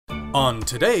On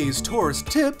today's tourist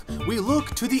tip, we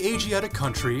look to the Asiatic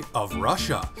country of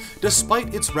Russia.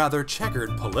 Despite its rather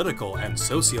checkered political and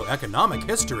socio-economic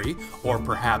history, or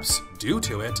perhaps due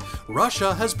to it,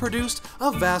 Russia has produced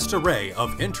a vast array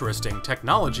of interesting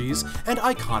technologies and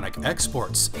iconic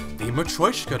exports. The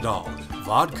Matryoshka doll,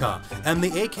 vodka, and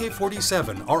the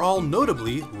AK-47 are all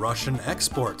notably Russian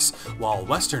exports, while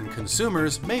Western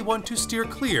consumers may want to steer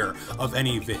clear of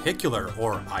any vehicular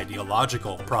or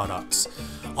ideological products.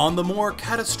 On the more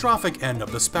catastrophic end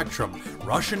of the spectrum,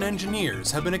 Russian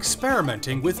engineers have been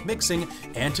experimenting with mixing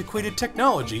antiquated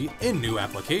technology in new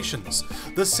applications.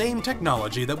 The same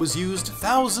technology that was used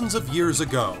thousands of years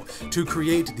ago to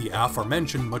create the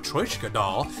aforementioned Matryoshka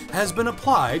doll has been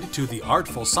applied to the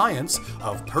artful science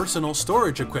of personal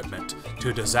storage equipment,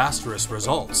 to disastrous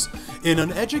results. In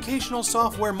an educational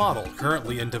software model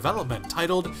currently in development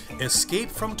titled Escape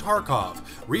from Tarkov,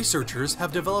 researchers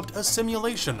have developed a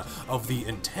simulation of the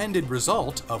intended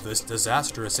result of this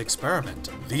disastrous experiment.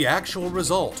 The actual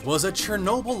result was a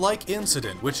Chernobyl-like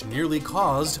incident which nearly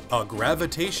caused a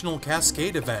gravitational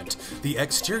cascade event, the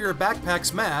exterior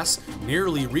backpack's mass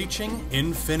nearly reaching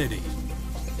infinity.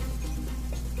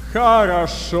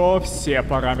 Хорошо, все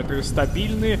параметры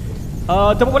стабильны.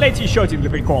 Добавляйте еще один для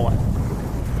прикола.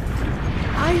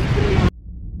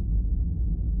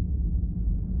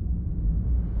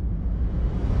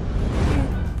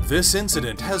 This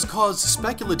incident has caused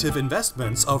speculative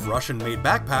investments of Russian-made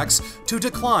backpacks to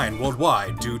decline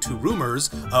worldwide due to rumors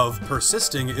of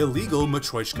persisting illegal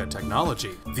Matryoshka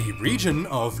technology. The region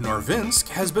of Norvinsk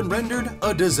has been rendered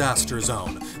a disaster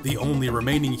zone, the only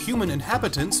remaining human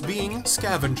inhabitants being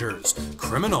scavengers,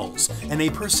 criminals, and a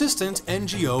persistent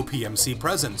NGO PMC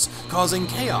presence, causing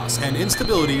chaos and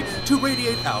instability to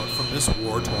radiate out from this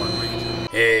war-torn region.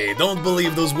 Hey, don't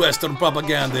believe those Western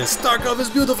propagandists. Tarkov is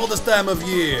beautiful this time of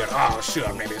year. Oh,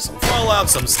 sure, maybe some fallout,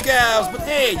 some scavs, but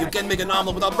hey, you can't make an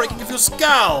omelet without breaking a few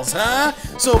skulls, huh?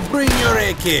 So bring your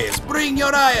AKs, bring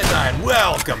your iodine.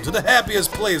 Welcome to the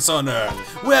happiest place on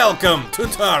Earth. Welcome to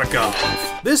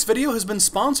Tarkov. This video has been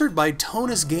sponsored by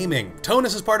Tonus Gaming.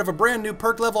 Tonus is part of a brand new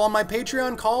perk level on my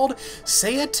Patreon called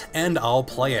Say It and I'll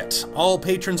Play It. All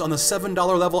patrons on the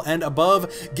 $7 level and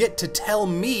above get to tell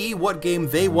me what game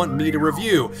they want me to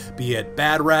review, be it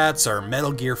Bad Rats or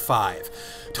Metal Gear 5.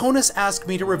 Tonus asked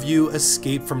me to review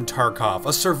Escape from Tarkov,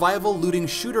 a survival looting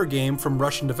shooter game from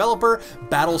Russian developer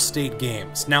Battle State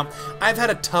Games. Now, I've had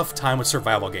a tough time with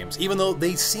survival games, even though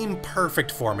they seem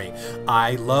perfect for me.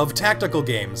 I love tactical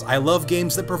games, I love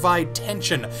games that provide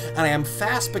tension, and I am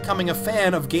fast becoming a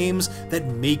fan of games that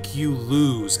make you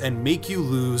lose, and make you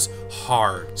lose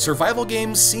hard. Survival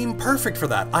games seem perfect for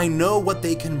that. I know what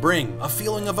they can bring, a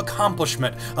feeling of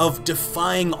accomplishment, of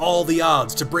defying all the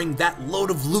odds to bring that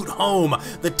load of loot home,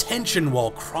 the tension while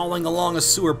crawling along a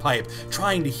sewer pipe,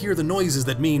 trying to hear the noises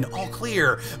that mean all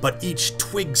clear, but each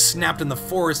twig snapped in the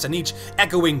forest and each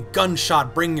echoing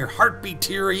gunshot bring your heartbeat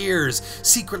to your ears,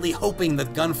 secretly hoping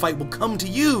that gunfight will come to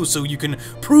you so you can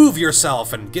prove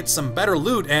yourself and get some better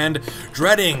loot, and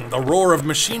dreading the roar of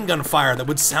machine gun fire that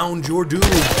would sound your doom.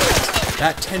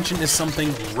 That tension is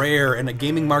something rare in a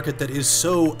gaming market that is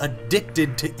so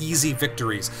addicted to easy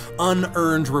victories,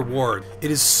 unearned reward.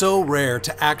 It is so rare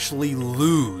to actually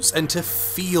lose and to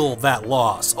feel that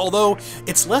loss. Although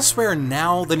it's less rare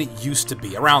now than it used to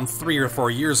be, around 3 or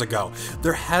 4 years ago.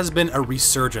 There has been a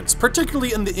resurgence,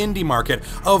 particularly in the indie market,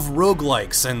 of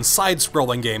roguelikes and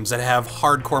side-scrolling games that have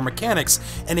hardcore mechanics,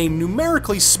 and a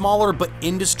numerically smaller but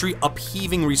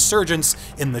industry-upheaving resurgence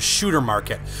in the shooter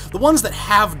market. The ones that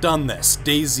have done this,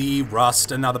 DayZ,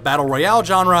 Rust, and now the Battle Royale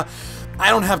genre, I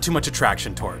don't have too much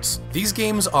attraction towards. These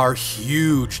games are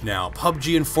huge now.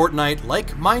 PUBG and Fortnite,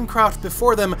 like Minecraft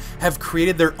before them, have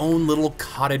created their own little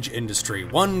cottage industry.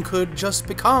 One could just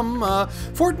become a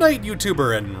Fortnite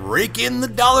YouTuber and rake in the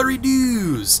dollary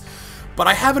dues. But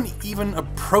I haven't even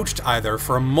approached either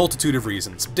for a multitude of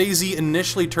reasons. DayZ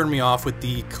initially turned me off with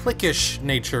the cliquish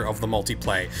nature of the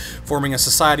multiplayer. Forming a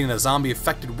society in a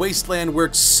zombie-affected wasteland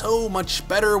works so much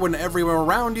better when everyone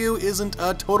around you isn't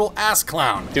a total ass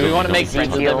clown. Do we want to make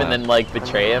friends with him and then like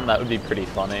betray him? That would be pretty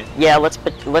funny. Yeah, let's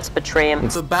betray him.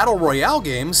 The Battle Royale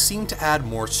games seem to add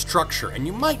more structure, and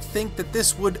you might think that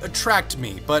this would attract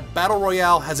me, but Battle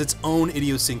Royale has its own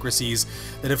idiosyncrasies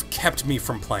that have kept me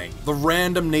from playing. The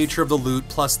random nature of the loot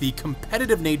plus the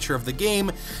competitive nature of the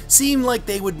game seem like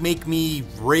they would make me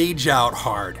rage out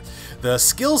hard. The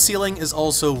skill ceiling is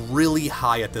also really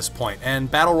high at this point, and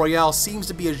Battle Royale seems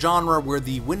to be a genre where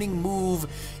the winning move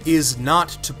is not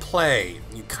to play.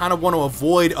 You kind of want to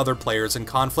avoid other players in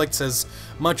conflicts as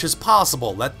much as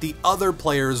possible. Let the other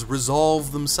players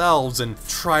resolve themselves and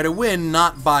try to win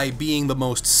not by being the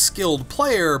most skilled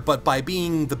player, but by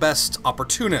being the best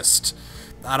opportunist.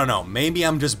 I don't know, maybe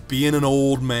I'm just being an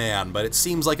old man, but it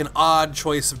seems like an odd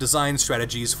choice of design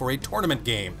strategies for a tournament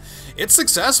game. It's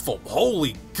successful,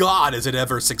 holy god is it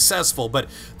ever successful, but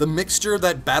the mixture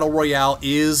that Battle Royale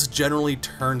is generally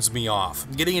turns me off.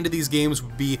 Getting into these games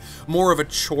would be more of a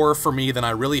chore for me than I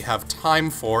really have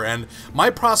time for, and my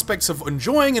prospects of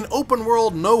enjoying an open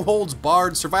world,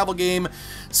 no-holds-barred survival game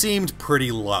seemed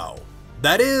pretty low.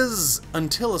 That is,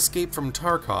 until Escape from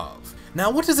Tarkov. Now,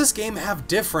 what does this game have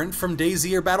different from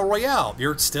DayZ or Battle Royale?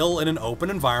 You're still in an open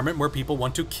environment where people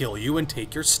want to kill you and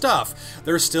take your stuff.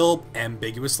 There's still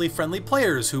ambiguously friendly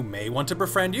players who may want to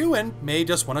befriend you and may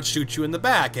just want to shoot you in the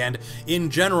back, and in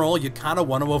general, you kind of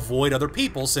want to avoid other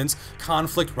people since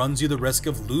conflict runs you the risk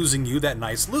of losing you that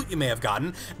nice loot you may have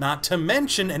gotten, not to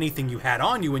mention anything you had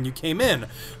on you when you came in.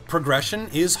 Progression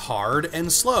is hard and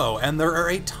slow, and there are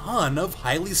a ton of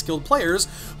highly skilled players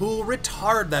who will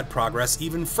retard that progress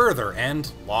even further,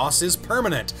 and loss is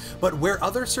permanent. But where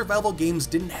other survival games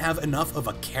didn't have enough of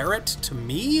a carrot, to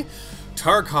me,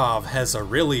 Tarkov has a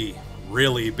really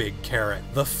big carrot.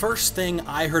 The first thing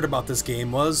I heard about this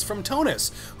game was from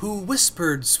Tonus, who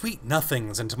whispered sweet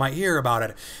nothings into my ear about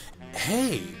it.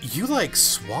 Hey, you like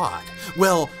SWAT?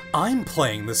 Well, I'm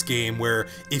playing this game where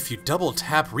if you double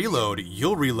tap reload,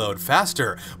 you'll reload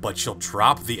faster, but you'll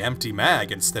drop the empty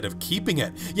mag instead of keeping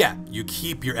it. Yeah, you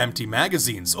keep your empty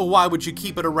magazines. Oh, why would you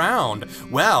keep it around?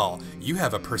 Well, you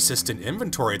have a persistent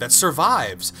inventory that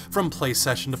survives from play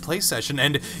session to play session,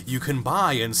 and you can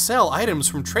buy and sell items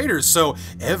from traders, so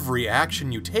every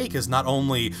action you take is not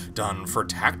only done for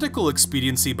tactical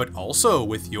expediency, but also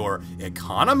with your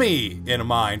economy in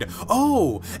mind.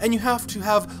 Oh, and you have to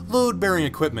have load-bearing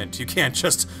equipment. You can't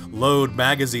just load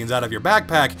magazines out of your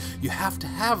backpack. You have to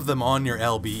have them on your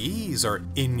LBEs or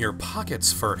in your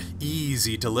pockets for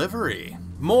easy delivery.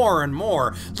 More and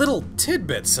more little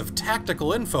tidbits of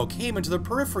tactical info came into the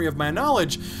periphery of my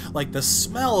knowledge, like the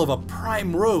smell of a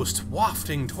prime roast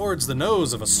wafting towards the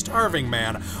nose of a starving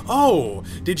man. Oh,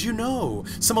 did you know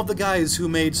some of the guys who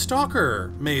made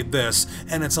Stalker made this?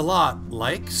 And it's a lot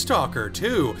like Stalker,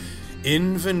 too.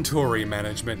 Inventory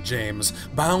management, James.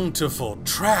 Bountiful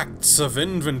tracts of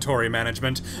inventory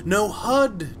management. No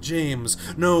HUD, James.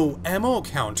 No ammo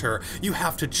counter. You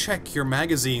have to check your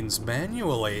magazines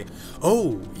manually.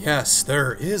 Oh, yes,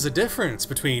 there is a difference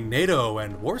between NATO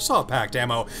and Warsaw Pact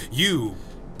ammo. You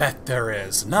bet there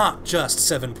is. Not just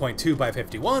 7.2 by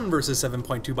 51 versus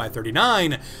 7.2 by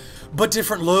 39. But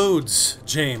different loads,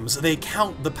 James. They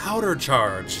count the powder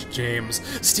charge, James.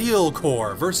 Steel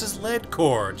core versus lead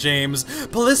core, James.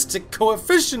 Ballistic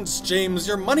coefficients, James.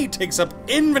 Your money takes up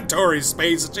inventory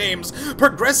space, James.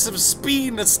 Progressive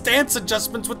speed and stance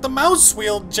adjustments with the mouse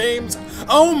wheel, James.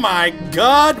 Oh my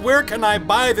god, where can I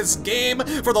buy this game?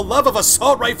 For the love of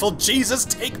assault rifle, Jesus,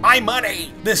 take my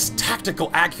money! This tactical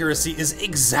accuracy is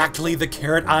exactly the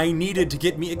carrot I needed to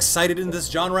get me excited in this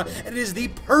genre, and it is the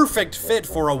perfect fit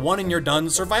for a one-and-you're-done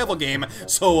survival game,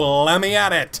 so let me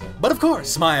at it! But of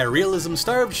course, my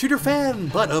realism-starved shooter fan,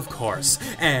 but of course.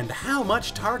 And how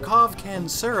much Tarkov can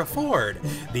Sir afford?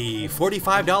 The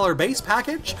 $45 base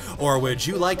package? Or would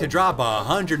you like to drop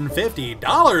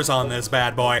 $150 on this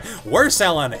bad boy? We're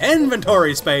selling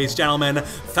inventory space, gentlemen.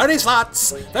 30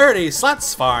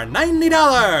 slots for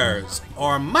 $90!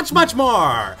 Or much, much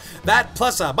more! That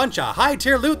plus a bunch of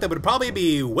high-tier loot that would probably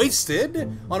be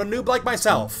wasted on a noob like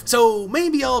myself. So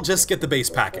maybe I'll just get the base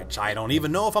package. I don't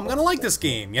even know if I'm gonna like this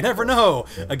game. You never know.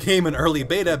 A game in early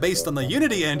beta based on the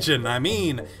Unity engine. I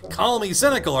mean, call me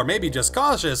cynical or maybe just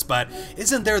cautious, but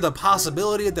isn't there the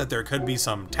possibility that there could be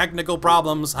some technical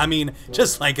problems? I mean,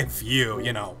 just like a few,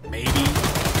 you know, maybe.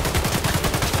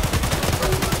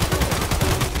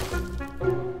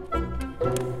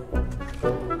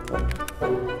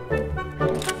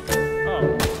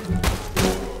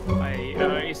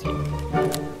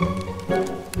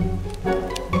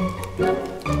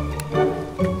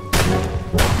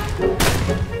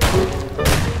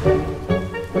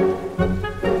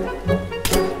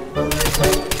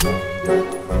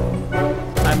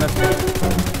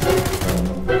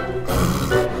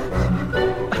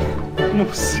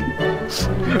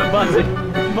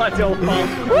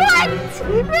 What?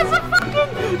 There's a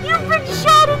fucking... You've been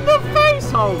shot in the face!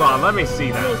 Hold on, let me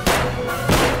see that.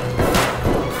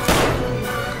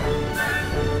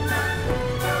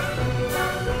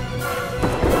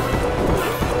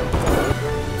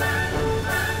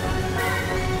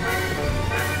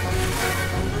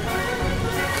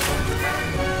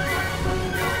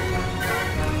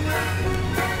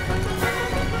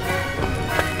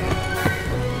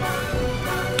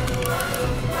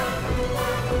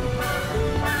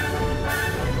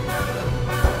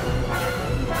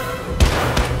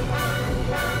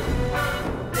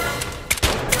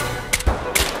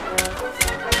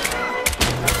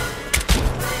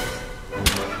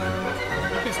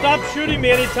 shooting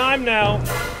me anytime now.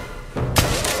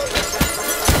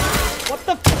 What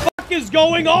the fuck is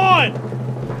going on?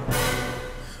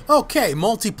 Okay,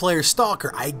 multiplayer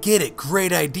stalker, I get it,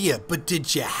 great idea, but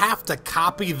did you have to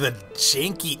copy the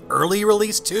janky early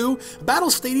release too?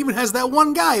 Battlestate even has that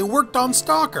one guy who worked on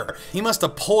Stalker. He must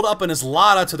have pulled up in his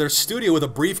Lada to their studio with a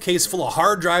briefcase full of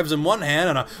hard drives in one hand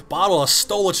and a bottle of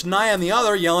Stolichnaya in the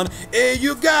other, yelling, "Hey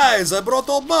you guys, I brought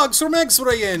all bugs from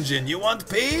X-Ray Engine, you want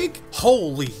peek?"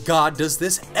 Holy god, does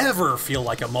this ever feel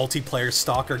like a multiplayer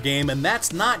stalker game, and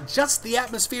that's not just the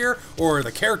atmosphere, or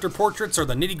the character portraits, or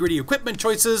the nitty-gritty equipment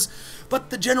choices,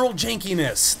 but the general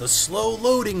jankiness, the slow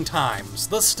loading times,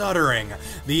 the stuttering,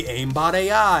 the aimbot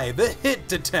AI, the hit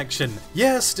detection.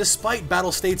 Yes, despite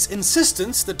Battlestate's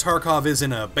insistence that Tarkov is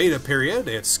in a beta period,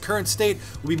 its current state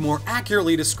will be more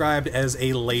accurately described as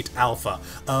a late alpha,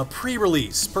 a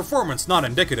pre-release, performance not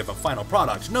indicative of final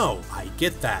product. No, I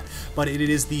get that, but it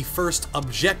is the first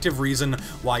objective reason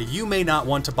why you may not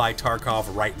want to buy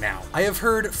Tarkov right now. I have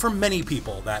heard from many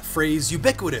people that phrase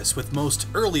ubiquitous with most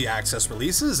early access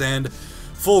releases and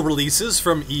full releases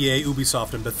from EA,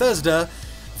 Ubisoft, and Bethesda.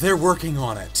 They're working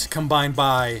on it, combined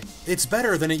by, it's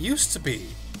better than it used to be.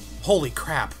 Holy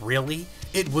crap, really?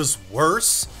 It was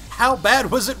worse? How bad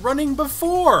was it running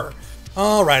before?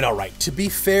 Alright. To be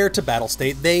fair to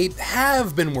Battlestate, they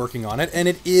have been working on it, and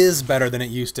it is better than it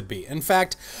used to be. In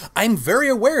fact, I'm very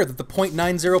aware that the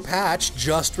 0.90 patch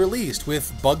just released,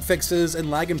 with bug fixes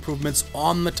and lag improvements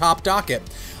on the top docket.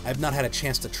 I've not had a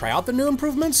chance to try out the new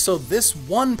improvements, so this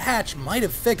one patch might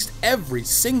have fixed every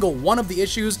single one of the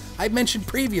issues I mentioned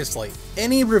previously.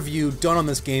 Any review done on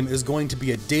this game is going to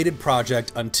be a dated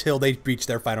project until they reach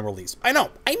their final release. I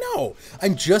know.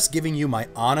 I'm just giving you my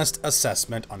honest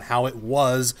assessment on how it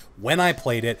was when I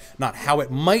played it, not how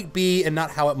it might be and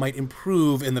not how it might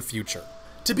improve in the future.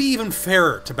 To be even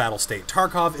fairer to Battlestate,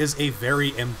 Tarkov is a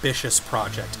very ambitious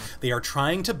project. They are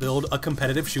trying to build a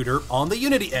competitive shooter on the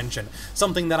Unity engine,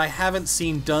 something that I haven't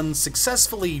seen done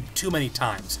successfully too many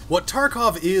times. What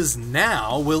Tarkov is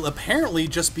now will apparently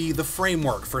just be the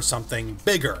framework for something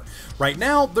bigger. Right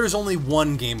now, there's only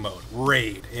one game mode,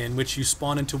 Raid, in which you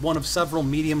spawn into one of several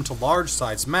medium to large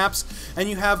size maps, and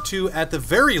you have to, at the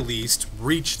very least,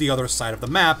 reach the other side of the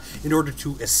map in order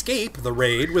to escape the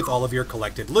raid with all of your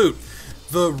collected loot.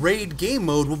 The Raid game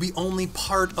mode will be only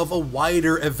part of a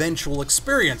wider eventual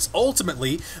experience.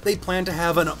 Ultimately, they plan to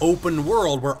have an open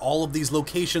world where all of these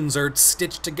locations are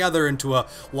stitched together into a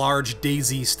large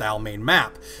DayZ-style main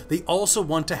map. They also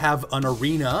want to have an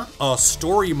arena, a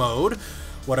story mode,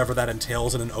 whatever that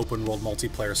entails in an open-world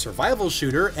multiplayer survival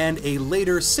shooter, and a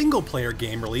later single-player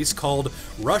game release called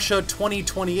Russia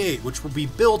 2028, which will be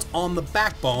built on the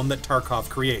backbone that Tarkov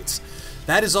creates.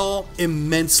 That is all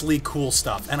immensely cool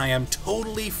stuff, and I am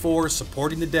totally for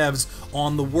supporting the devs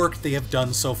on the work they have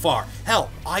done so far.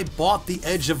 Hell, I bought the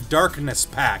Edge of Darkness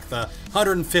pack, the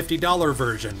 $150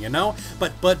 version, you know?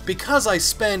 But because I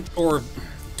spent, or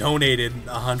donated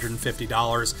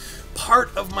 $150,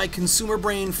 part of my consumer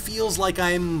brain feels like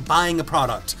I'm buying a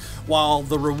product, while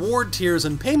the reward tiers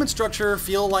and payment structure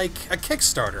feel like a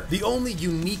Kickstarter. The only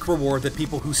unique reward that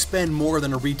people who spend more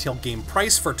than a retail game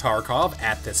price for Tarkov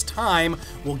at this time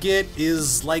will get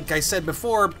is, like I said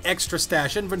before, extra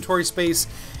stash inventory space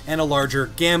and a larger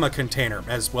Gamma container,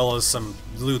 as well as some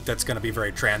loot that's going to be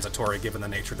very transitory given the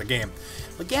nature of the game.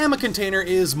 The Gamma container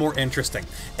is more interesting.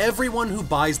 Everyone who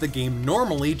buys the game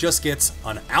normally just gets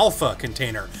an Alpha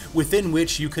container, within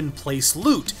which you can place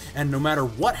loot, and no matter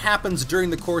what happens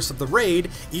during the course of the raid,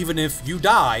 even if you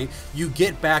die, you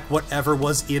get back whatever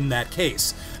was in that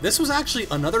case. This was actually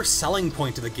another selling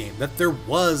point to the game, that there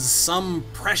was some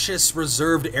precious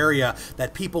reserved area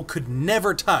that people could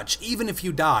never touch, even if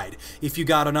you died. If you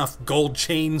got enough gold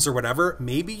chains or whatever,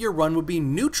 maybe your run would be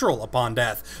neutral upon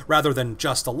death, rather than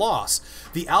just a loss.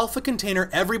 The Alpha container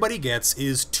everybody gets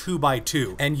is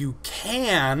 2x2, and you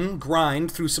can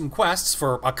grind through some quests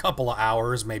for a couple of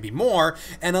hours, maybe more,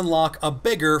 and unlock a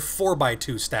bigger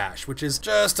 4x2 stash, which is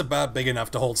just about big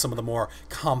enough to hold some of the more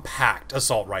compact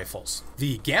assault rifles.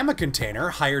 The Gamma container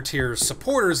higher tier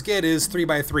supporters get is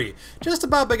 3x3, just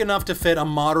about big enough to fit a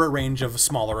moderate range of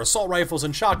smaller assault rifles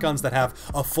and shotguns that have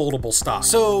a foldable stock.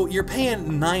 So you're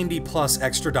paying 90 plus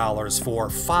extra dollars for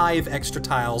 5 extra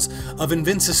tiles of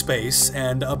Invincispace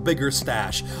and a bigger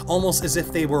stash, almost as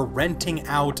if they were renting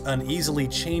out an easily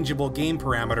changeable game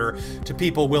parameter to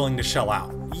people willing to shell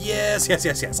out. Yes,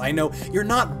 I know, you're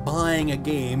not buying a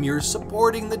game, you're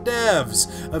supporting the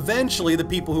devs. Eventually, the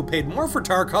people who paid more for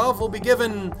Tarkov will be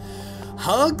given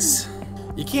hugs?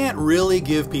 You can't really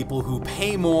give people who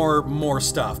pay more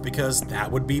stuff, because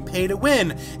that would be pay to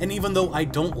win, and even though I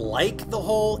don't like the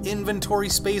whole inventory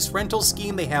space rental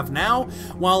scheme they have now,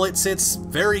 while it sits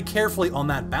very carefully on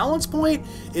that balance point,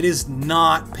 it is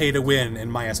not pay to win in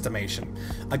my estimation.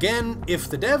 Again, if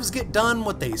the devs get done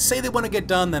what they say they want to get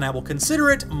done, then I will consider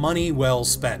it money well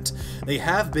spent. They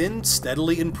have been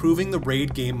steadily improving the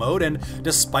raid game mode, and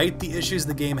despite the issues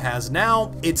the game has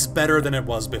now, it's better than it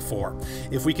was before.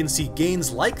 If we can see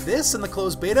gains like this in the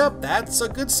closed beta, that's a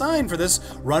good sign for this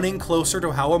running closer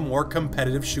to how a more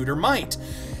competitive shooter might.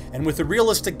 And with a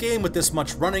realistic game with this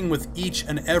much running with each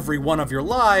and every one of your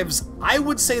lives, I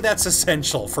would say that's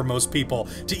essential for most people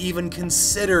to even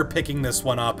consider picking this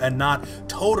one up and not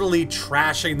totally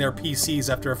trashing their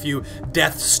PCs after a few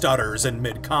death stutters in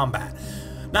mid-combat.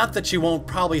 Not that you won't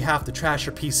probably have to trash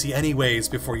your PC anyways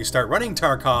before you start running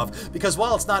Tarkov, because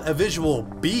while it's not a visual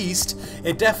beast,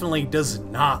 it definitely does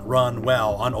not run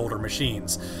well on older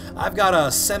machines. I've got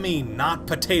a semi-not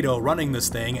potato running this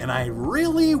thing, and I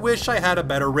really wish I had a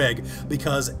better rig,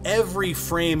 because every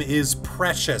frame is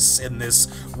precious in this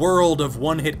world of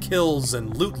one-hit kills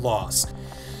and loot loss.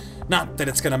 Not that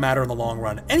it's gonna matter in the long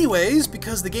run anyways,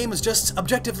 because the game is just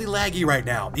objectively laggy right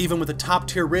now. Even with a top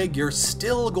tier rig, you're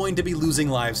still going to be losing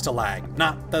lives to lag.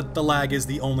 Not that the lag is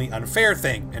the only unfair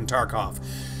thing in Tarkov.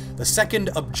 The second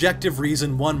objective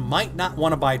reason one might not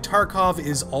want to buy Tarkov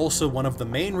is also one of the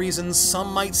main reasons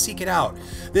some might seek it out.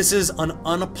 This is an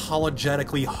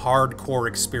unapologetically hardcore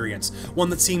experience, one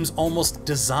that seems almost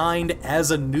designed as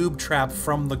a noob trap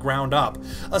from the ground up.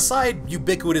 A side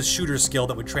ubiquitous shooter skill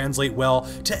that would translate well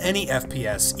to any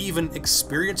FPS, even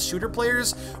experienced shooter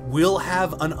players will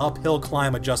have an uphill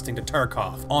climb adjusting to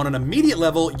Tarkov. On an immediate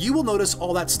level, you will notice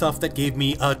all that stuff that gave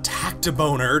me a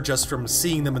tactiboner just from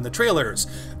seeing them in the trailers.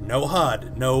 No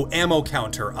HUD, no ammo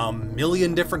counter, a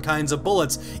million different kinds of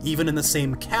bullets, even in the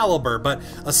same caliber, but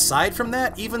aside from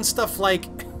that, even stuff like,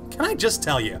 can I just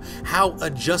tell you how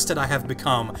adjusted I have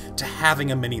become to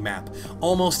having a mini-map?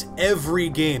 Almost every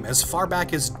game, as far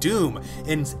back as Doom,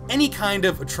 in any kind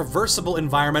of traversable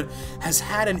environment, has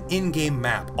had an in-game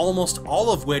map, almost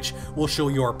all of which will show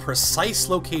your precise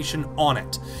location on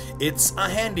it. It's a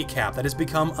handicap that has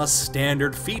become a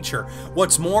standard feature.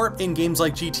 What's more, in games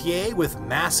like GTA with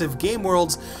massive game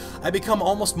worlds, I become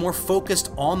almost more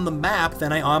focused on the map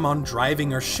than I am on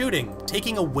driving or shooting.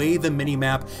 Taking away the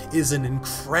minimap is an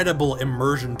incredible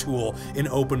immersion tool in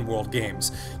open world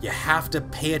games. You have to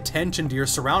pay attention to your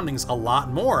surroundings a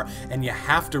lot more, and you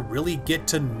have to really get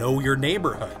to know your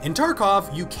neighborhood. In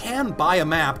Tarkov, you can buy a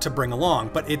map to bring along,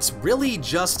 but it's really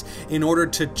just in order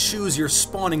to choose your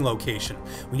spawning location.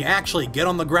 When you actually get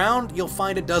on the ground, you'll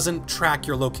find it doesn't track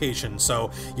your location, so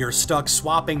you're stuck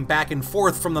swapping back and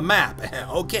forth from the map.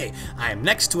 Okay, I'm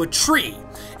next to a tree,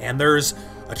 and there's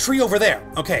a tree over there.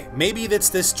 Okay, maybe it's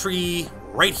this tree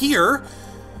right here.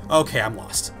 Okay, I'm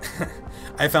lost.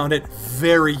 I found it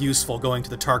very useful going to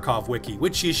the Tarkov wiki,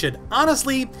 which you should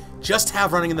honestly just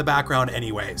have running in the background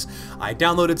anyways. I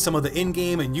downloaded some of the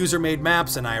in-game and user-made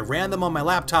maps and I ran them on my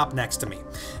laptop next to me.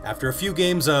 After a few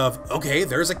games of, okay,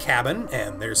 there's a cabin,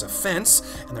 and there's a fence,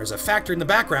 and there's a factory in the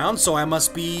background, so I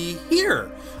must be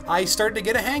here, I started to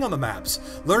get a hang on the maps.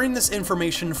 Learning this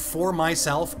information for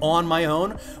myself on my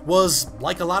own was,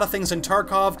 like a lot of things in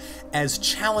Tarkov, as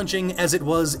challenging as it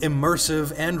was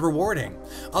immersive and rewarding.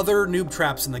 Other noob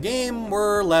traps in the game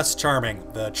were less charming.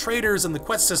 The traders in the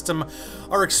quest system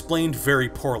are explained very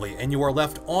poorly, and you are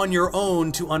left on your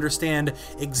own to understand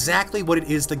exactly what it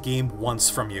is the game wants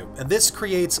from you. And this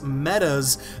creates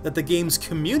metas that the game's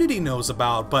community knows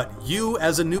about, but you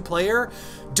as a new player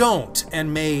don't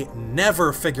and may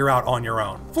never figure out on your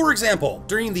own. For example,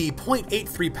 during the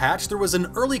 0.83 patch, there was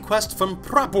an early quest from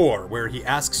Prapor where he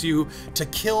asks you to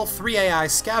kill 3 AI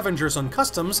scavengers on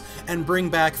customs and bring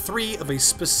back 3 of a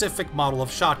specific model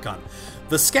of shotgun.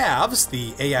 The scavs,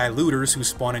 the AI looters who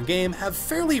spawn in-game, have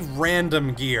fairly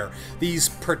random gear. These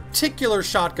particular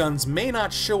shotguns may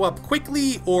not show up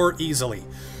quickly or easily.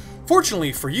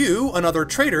 Fortunately for you, another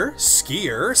trader,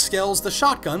 Skier, scales the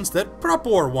shotguns that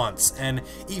Prapor wants, and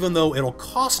even though it'll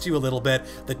cost you a little bit,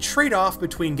 the trade-off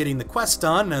between getting the quest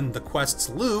done and the quest's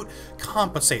loot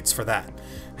compensates for that.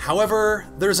 However,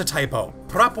 there's a typo.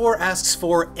 Prapor asks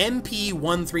for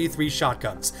MP133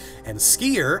 shotguns, and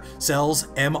Skier sells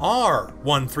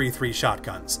MR133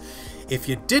 shotguns. If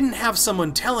you didn't have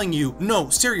someone telling you, no,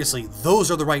 seriously,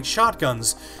 those are the right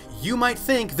shotguns, you might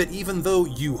think that even though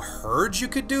you heard you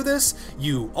could do this,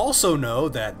 you also know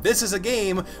that this is a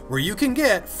game where you can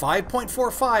get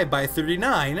 5.45 by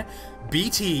 39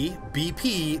 BT,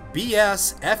 BP,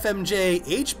 BS, FMJ,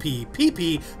 HP,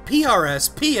 PP, PRS,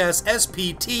 PS,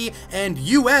 SPT, and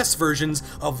US versions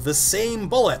of the same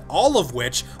bullet, all of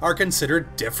which are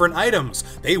considered different items.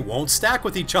 They won't stack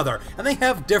with each other, and they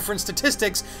have different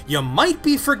statistics. You might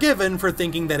be forgiven for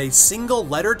thinking that a single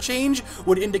letter change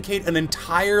would indicate an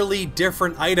entirely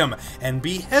different item, and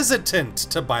be hesitant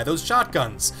to buy those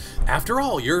shotguns. After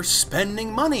all, you're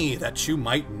spending money that you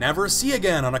might never see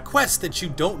again on a quest that you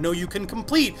don't know you can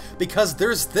complete because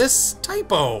there's this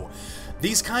typo.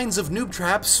 These kinds of noob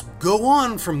traps go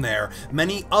on from there.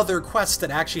 Many other quests that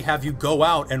actually have you go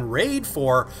out and raid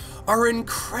for are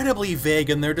incredibly vague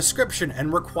in their description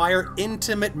and require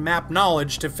intimate map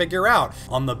knowledge to figure out.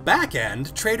 On the back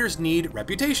end, traders need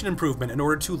reputation improvement in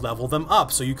order to level them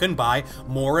up so you can buy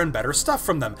more and better stuff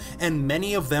from them, and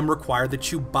many of them require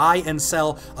that you buy and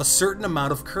sell a certain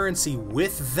amount of currency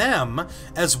with them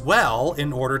as well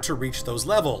in order to reach those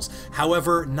levels.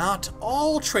 However, not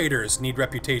all traders need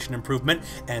reputation improvement,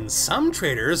 and some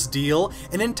traders deal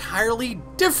in entirely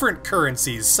different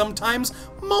currencies, sometimes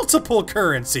multiple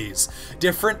currencies.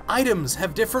 Different items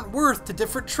have different worth to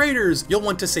different traders. You'll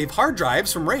want to save hard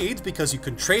drives from raids because you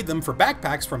can trade them for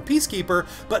backpacks from Peacekeeper,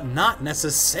 but not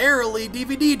necessarily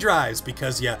DVD drives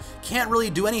because you can't really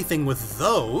do anything with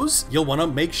those. You'll want to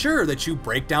make sure that you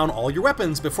break down all your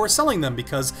weapons before selling them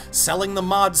because selling the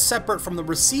mods separate from the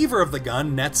receiver of the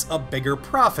gun nets a bigger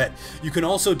profit. You can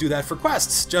also do that for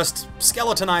quests. Just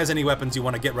skeletonize any weapons you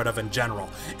want to get rid of in general.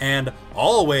 And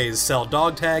always sell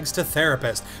dog tags to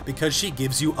therapists because she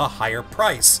gives you a higher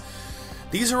price.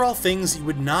 These are all things you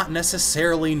would not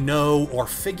necessarily know or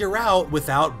figure out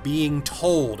without being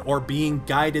told or being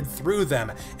guided through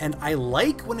them, and I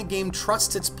like when a game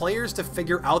trusts its players to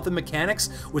figure out the mechanics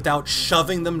without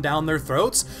shoving them down their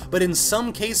throats, but in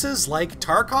some cases, like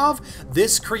Tarkov,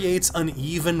 this creates an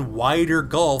even wider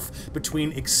gulf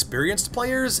between experienced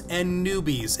players and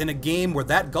newbies in a game where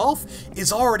that gulf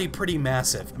is already pretty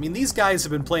massive. I mean, these guys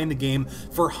have been playing the game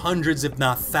for hundreds if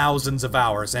not thousands of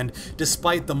hours, and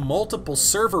despite the multiple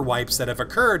server wipes that have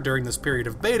occurred during this period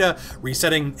of beta,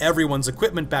 resetting everyone's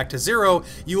equipment back to zero,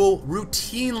 you will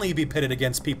routinely be pitted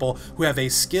against people who have a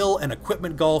skill and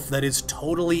equipment gulf that is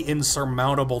totally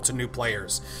insurmountable to new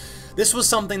players. This was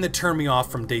something that turned me off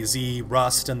from DayZ,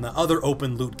 Rust, and the other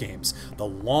open loot games. The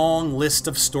long list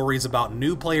of stories about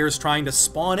new players trying to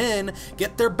spawn in,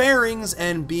 get their bearings,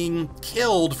 and being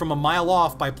killed from a mile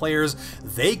off by players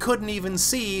they couldn't even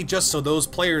see just so those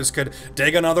players could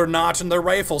dig another notch in their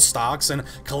rifle stocks and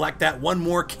collect that one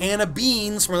more can of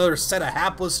beans from another set of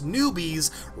hapless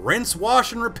newbies. Rinse,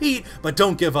 wash, and repeat, but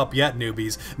don't give up yet,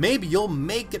 newbies. Maybe you'll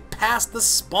make it past the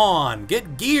spawn,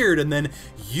 get geared, and then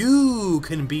you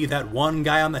can be that one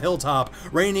guy on the hilltop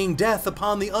raining death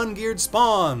upon the ungeared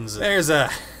spawns.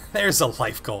 There's a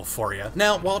life goal for you.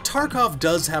 Now, while Tarkov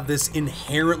does have this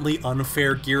inherently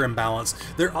unfair gear imbalance,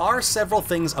 there are several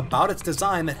things about its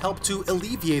design that help to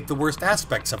alleviate the worst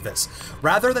aspects of this.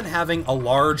 Rather than having a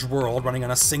large world running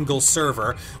on a single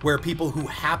server where people who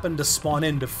happen to spawn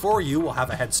in before you will have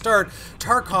a head start,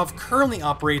 Tarkov currently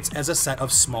operates as a set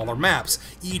of smaller maps,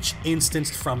 each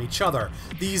instanced from each other.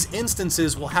 These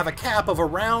instances will have a cap of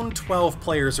around 12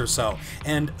 players or so,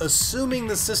 and assuming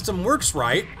the system works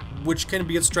right, which can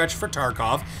be a stretch for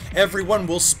Tarkov, everyone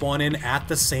will spawn in at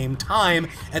the same time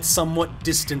at somewhat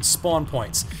distant spawn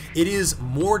points. It is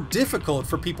more difficult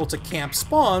for people to camp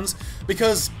spawns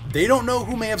because they don't know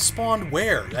who may have spawned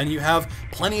where, and you have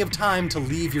plenty of time to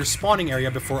leave your spawning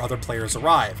area before other players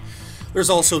arrive. There's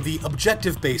also the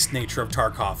objective-based nature of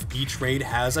Tarkov. Each raid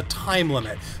has a time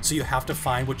limit, so you have to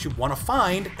find what you want to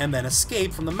find and then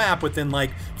escape from the map within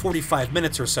like 45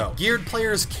 minutes or so. Geared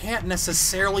players can't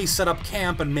necessarily set up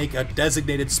camp and make a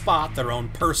designated spot their own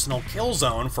personal kill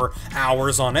zone for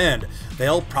hours on end.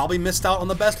 They'll probably miss out on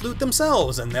the best loot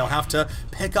themselves, and they'll have to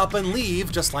pick up and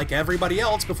leave just like everybody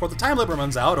else before the time limit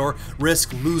runs out, or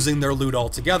risk losing their loot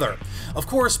altogether. Of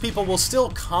course, people will still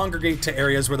congregate to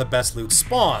areas where the best loot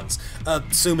spawns,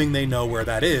 assuming they know where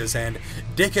that is, and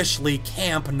dickishly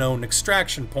camp known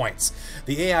extraction points.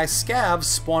 The AI scavs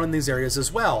spawn in these areas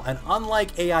as well, and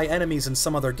unlike AI enemies in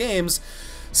some other games,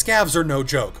 scavs are no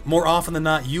joke. More often than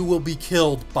not, you will be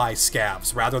killed by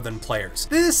scavs rather than players.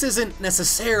 This isn't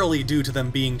necessarily due to them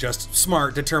being just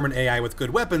smart, determined AI with good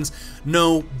weapons.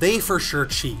 No, they for sure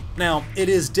cheat. Now, it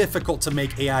is difficult to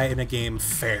make AI in a game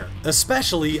fair,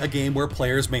 especially a game where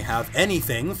players may have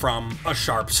anything from a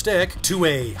sharp stick to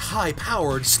a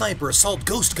high-powered sniper assault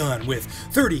ghost gun with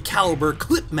 30 caliber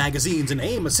clip magazines and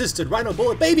aim-assisted rhino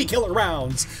bullet baby killer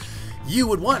rounds. You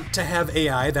would want to have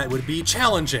AI that would be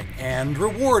challenging and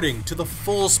rewarding to the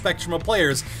full spectrum of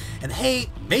players. And hey,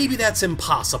 maybe that's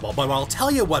impossible, but I'll tell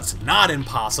you what's not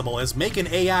impossible is make an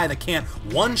AI that can't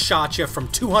one-shot you from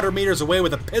 200 meters away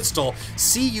with a pistol,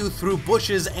 see you through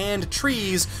bushes and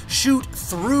trees, shoot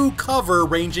through cover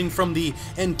ranging from the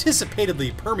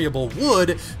anticipatedly permeable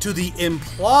wood to the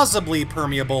implausibly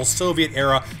permeable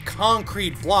Soviet-era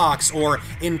concrete blocks or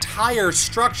entire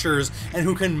structures, and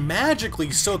who can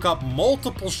magically soak up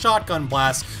multiple shotgun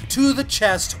blasts to the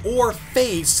chest or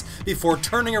face before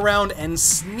turning around and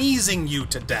sneezing you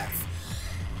to death.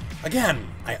 Again,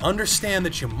 I understand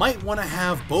that you might want to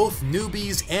have both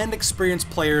newbies and experienced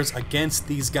players against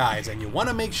these guys, and you want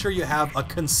to make sure you have a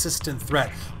consistent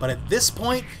threat, but at this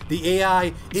point, the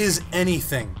AI is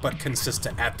anything but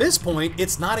consistent. At this point,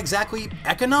 it's not exactly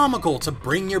economical to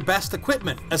bring your best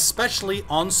equipment, especially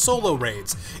on solo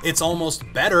raids. It's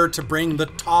almost better to bring the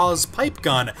Taw's pipe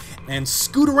gun and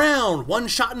scoot around,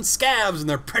 one-shotting scabs in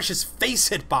their precious face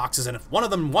hitboxes, and if one of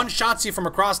them one-shots you from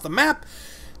across the map,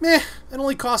 meh, it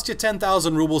only cost you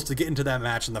 10,000 rubles to get into that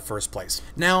match in the first place.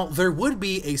 Now, there would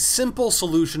be a simple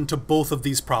solution to both of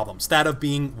these problems, that of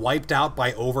being wiped out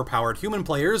by overpowered human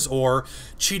players or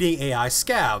cheating AI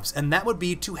scavs, and that would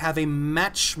be to have a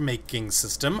matchmaking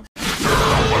system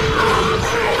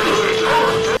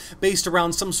based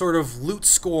around some sort of loot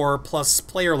score plus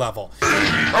player level.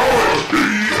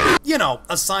 You know,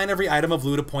 assign every item of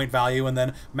loot a point value and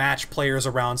then match players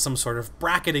around some sort of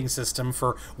bracketing system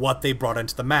for what they brought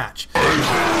into the match.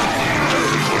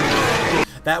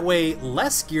 That way,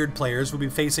 less geared players would be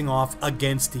facing off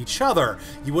against each other.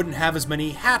 You wouldn't have as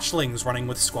many hatchlings running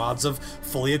with squads of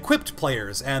fully equipped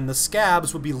players, and the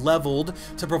scabs would be leveled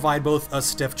to provide both a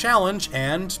stiff challenge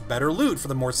and better loot for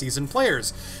the more seasoned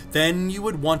players. Then you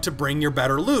would want to bring your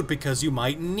better loot because you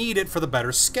might need it for the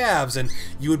better scabs, and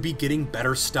you would be getting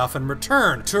better stuff in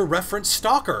return. To reference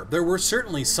Stalker, there were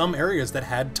certainly some areas that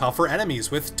had tougher enemies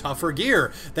with tougher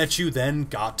gear that you then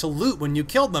got to loot when you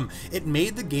killed them. It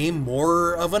made the game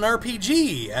more of an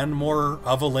RPG and more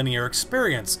of a linear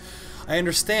experience. I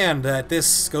understand that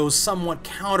this goes somewhat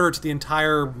counter to the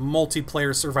entire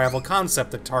multiplayer survival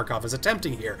concept that Tarkov is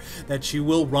attempting here, that you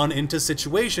will run into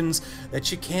situations that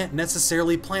you can't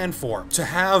necessarily plan for. To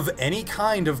have any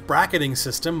kind of bracketing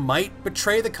system might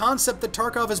betray the concept that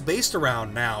Tarkov is based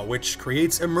around now, which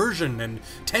creates immersion and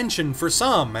tension for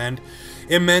some, and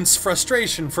immense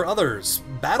frustration for others.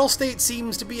 Battlestate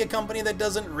seems to be a company that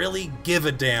doesn't really give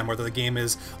a damn whether the game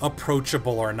is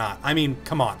approachable or not. I mean,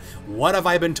 come on, what have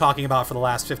I been talking about for the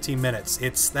last 15 minutes?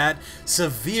 It's that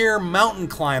severe mountain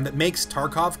climb that makes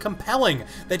Tarkov compelling,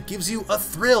 that gives you a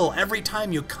thrill every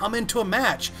time you come into a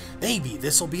match. Maybe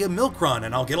this will be a milk run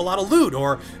and I'll get a lot of loot,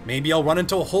 or maybe I'll run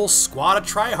into a whole squad of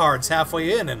tryhards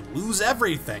halfway in and lose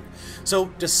everything.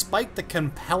 So despite the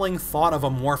compelling thought of a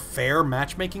more fair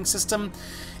matchmaking system,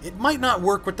 it might not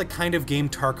work with the kind of game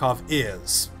Tarkov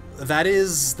is. That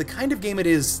is, the kind of game it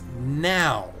is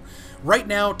now. Right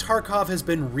now, Tarkov has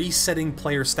been resetting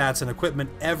player stats and equipment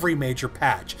every major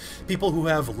patch. People who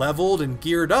have leveled and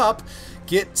geared up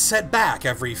get set back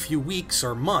every few weeks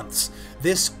or months.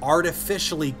 This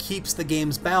artificially keeps the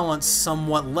game's balance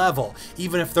somewhat level.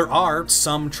 Even if there are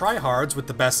some tryhards with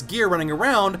the best gear running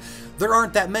around, there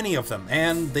aren't that many of them,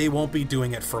 and they won't be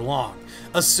doing it for long.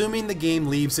 Assuming the game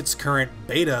leaves its current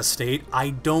beta state,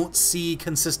 I don't see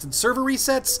consistent server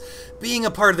resets being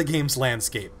a part of the game's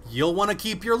landscape. You'll want to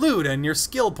keep your loot and your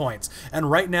skill points,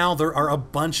 and right now there are a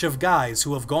bunch of guys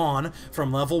who have gone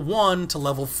from level 1 to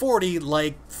level 40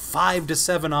 like 5 to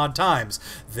 7 odd times.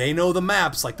 They know the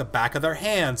maps like the back of their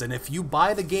hands, and if you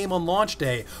buy the game on launch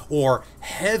day, or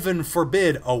heaven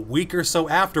forbid a week or so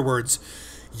afterwards,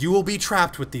 you will be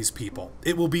trapped with these people.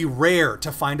 It will be rare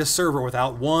to find a server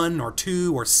without 1 or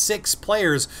 2 or 6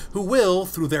 players who will,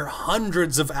 through their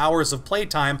hundreds of hours of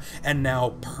playtime and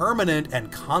now permanent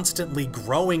and constantly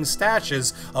growing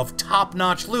stashes of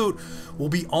top-notch loot, will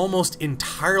be almost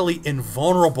entirely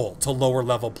invulnerable to lower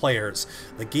level players.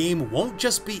 The game won't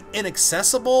just be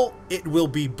inaccessible, it will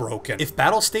be broken. If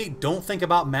Battlestate don't think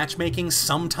about matchmaking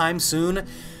sometime soon,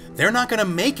 they're not going to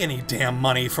make any damn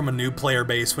money from a new player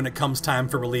base when it comes time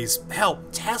for release. Hell,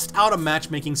 test out a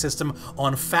matchmaking system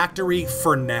on Factory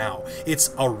for now.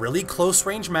 It's a really close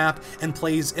range map and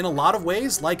plays in a lot of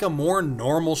ways like a more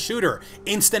normal shooter.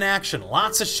 Instant action,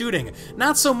 lots of shooting,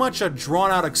 not so much a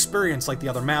drawn out experience like the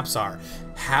other maps are.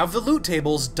 Have the loot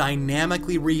tables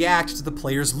dynamically react to the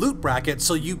player's loot bracket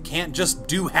so you can't just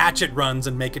do hatchet runs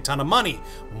and make a ton of money.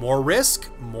 More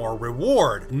risk, more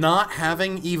reward. Not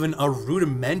having even a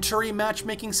rudimentary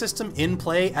matchmaking system in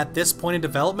play at this point in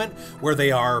development, where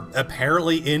they are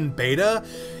apparently in beta,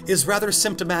 is rather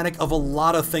symptomatic of a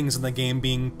lot of things in the game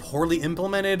being poorly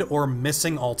implemented or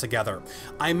missing altogether.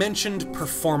 I mentioned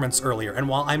performance earlier, and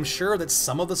while I'm sure that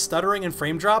some of the stuttering and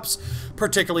frame drops,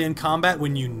 particularly in combat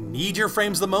when you need your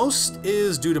frames the most,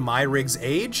 is due to my rig's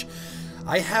age,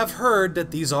 I have heard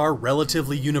that these are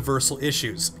relatively universal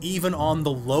issues. Even on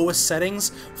the lowest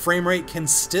settings, frame rate can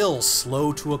still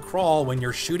slow to a crawl when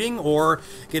you're shooting or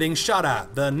getting shot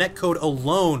at. The netcode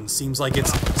alone seems like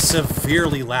it's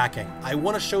severely lacking. I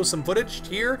want to show some footage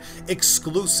here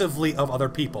exclusively of other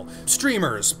people,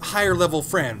 streamers, higher level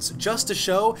friends, just to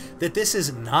show that this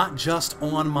is not just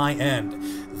on my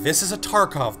end. This is a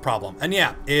Tarkov problem, and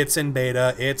yeah, it's in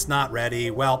beta, it's not ready.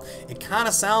 Well, it kind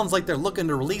of sounds like they're looking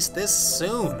to release this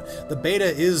soon. The beta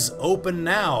is open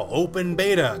now, open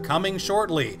beta, coming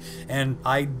shortly, and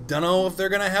I don't know if they're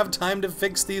gonna have time to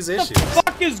fix these issues. What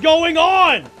the fuck is going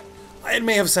on? It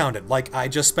may have sounded like I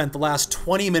just spent the last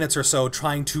 20 minutes or so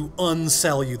trying to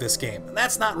unsell you this game.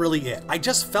 That's not really it. I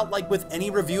just felt like with any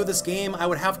review of this game, I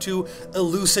would have to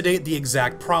elucidate the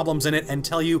exact problems in it and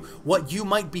tell you what you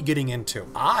might be getting into.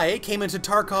 I came into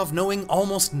Tarkov knowing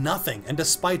almost nothing, and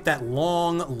despite that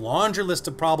long laundry list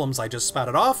of problems I just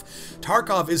spouted off,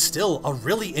 Tarkov is still a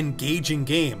really engaging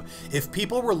game. If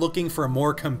people were looking for a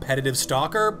more competitive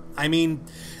stalker, I mean,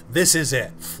 this is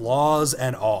it, flaws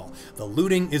and all. The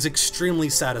looting is extremely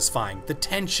satisfying. The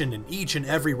tension in each and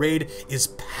every raid is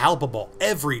palpable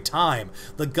every time.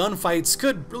 The gunfights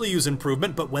could really use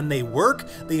improvement, but when they work,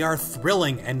 they are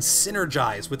thrilling and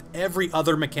synergize with every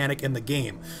other mechanic in the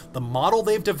game. The model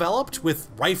they've developed with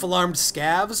rifle-armed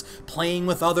scavs, playing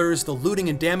with others, the looting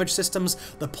and damage systems,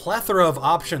 the plethora of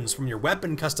options from your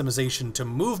weapon customization to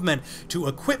movement to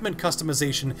equipment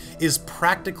customization is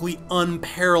practically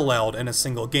unparalleled in a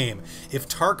single game. If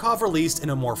Tarkov released in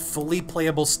a more fully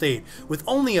playable state, with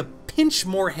only a pinch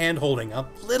more handholding, a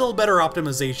little better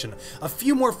optimization, a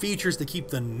few more features to keep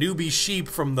the newbie sheep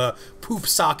from the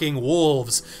poop-socking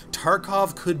wolves,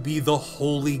 Tarkov could be the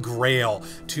holy grail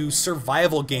to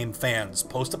survival game fans,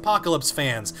 post-apocalypse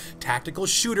fans, tactical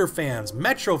shooter fans,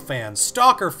 Metro fans,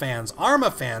 Stalker fans, Arma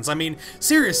fans. I mean,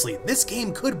 seriously, this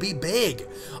game could be big.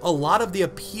 A lot of the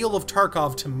appeal of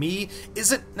Tarkov to me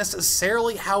isn't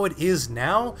necessarily how it is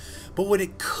now, but what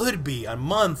it could be a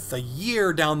month, a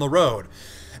year down the road.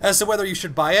 As to whether you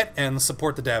should buy it and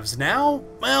support the devs now,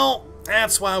 well,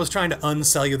 that's why I was trying to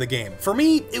unsell you the game. For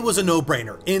me, it was a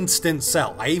no-brainer, instant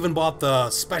sell. I even bought the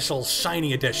special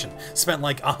shiny edition, spent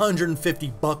like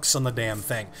 150 bucks on the damn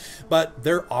thing. But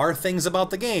there are things about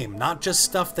the game, not just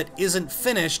stuff that isn't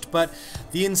finished, but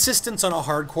the insistence on a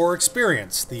hardcore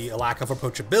experience, the lack of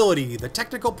approachability, the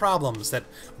technical problems that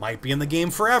might be in the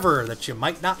game forever, that you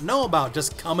might not know about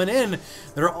just coming in.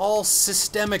 They're all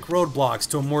systemic roadblocks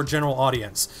to a more general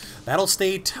audience.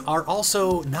 Battlestate are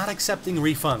also not accepting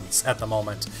refunds at the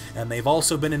moment, and they've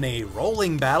also been in a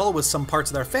rolling battle with some parts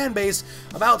of their fan base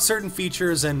about certain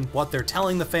features and what they're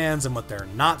telling the fans and what they're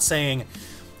not saying.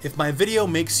 If my video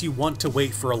makes you want to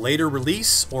wait for a later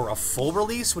release or a full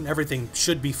release when everything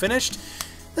should be finished,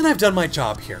 then I've done my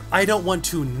job here. I don't want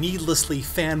to needlessly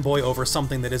fanboy over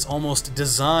something that is almost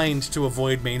designed to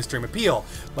avoid mainstream appeal,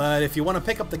 but if you want to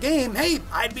pick up the game, hey,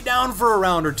 I'd be down for a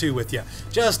round or two with you.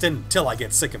 Just until I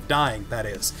get sick of dying, that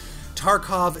is.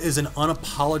 Tarkov is an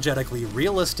unapologetically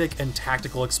realistic and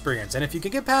tactical experience, and if you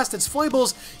can get past its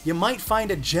foibles, you might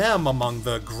find a gem among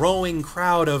the growing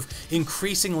crowd of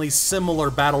increasingly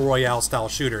similar Battle Royale-style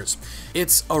shooters.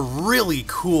 It's a really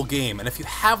cool game, and if you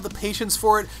have the patience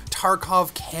for it,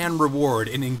 Tarkov can reward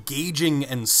in engaging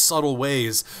and subtle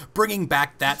ways. Bringing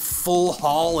back that full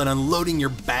haul and unloading your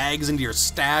bags into your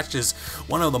stash is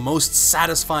one of the most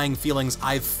satisfying feelings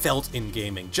I've felt in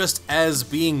gaming, just as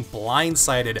being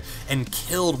blindsided and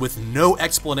killed with no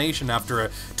explanation after a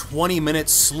 20-minute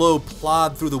slow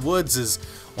plod through the woods is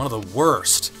one of the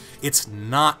worst. It's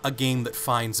not a game that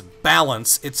finds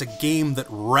balance, it's a game that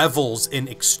revels in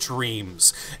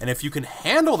extremes. And if you can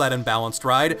handle that imbalanced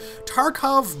ride,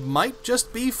 Tarkov might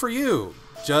just be for you.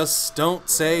 Just don't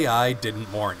say I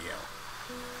didn't warn you.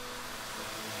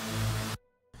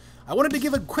 I wanted to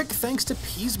give a quick thanks to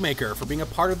Peacemaker for being a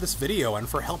part of this video and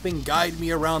for helping guide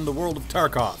me around the world of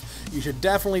Tarkov. You should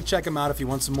definitely check him out if you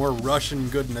want some more Russian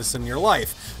goodness in your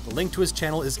life. The link to his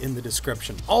channel is in the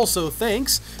description. Also,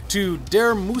 thanks to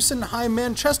Der Musenheim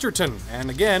Manchesterton, and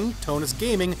again, Tonus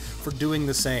Gaming for doing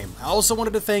the same. I also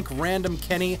wanted to thank Random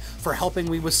Kenny for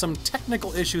helping me with some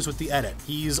technical issues with the edit.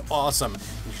 He's awesome.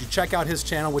 You should check out his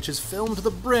channel, which is filmed to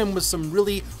the brim with some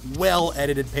really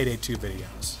well-edited Payday 2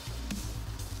 videos.